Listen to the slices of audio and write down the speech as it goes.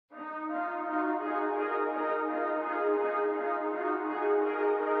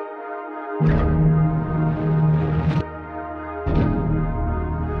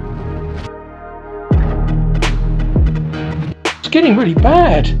getting really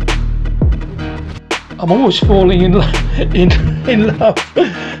bad. I'm always falling in love.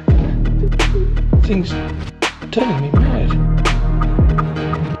 Things turning me mad.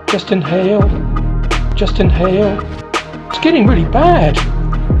 Just inhale. Just inhale. It's getting really bad.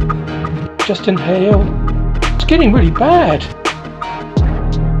 Just inhale. It's getting really bad.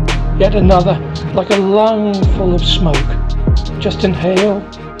 Yet another, like a lung full of smoke. Just inhale.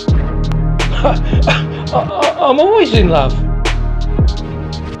 I'm always in love.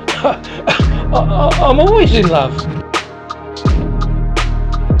 I'm always in love.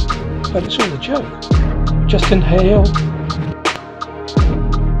 But it's all a joke. Just inhale.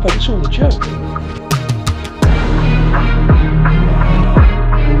 But it's all a joke.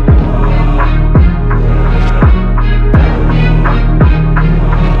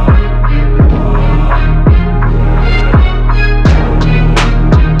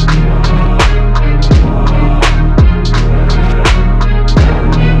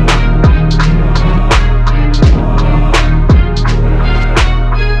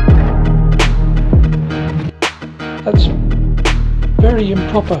 That's very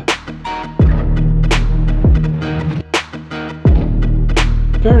improper.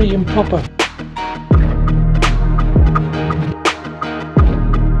 Very improper.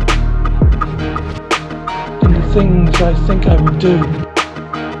 In the things I think I would do.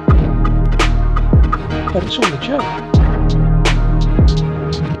 But it's all a joke.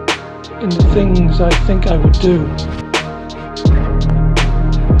 In the things I think I would do.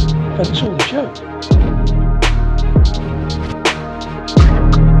 But it's all a joke.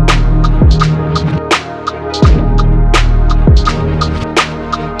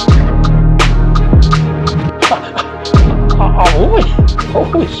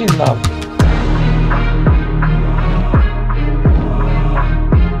 Always in love.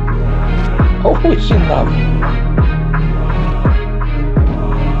 Always in love.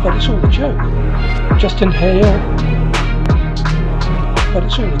 But it's all a joke. Just inhale. But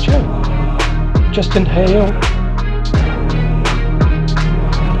it's all a joke. Just inhale.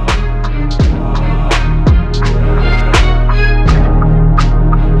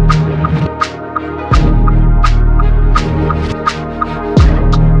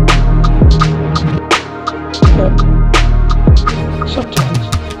 Sometimes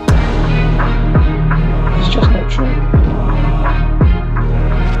it's just not true.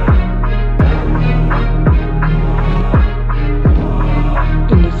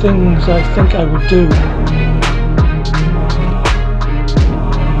 In the things I think I would do.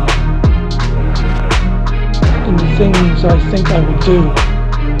 In the things I think I would do.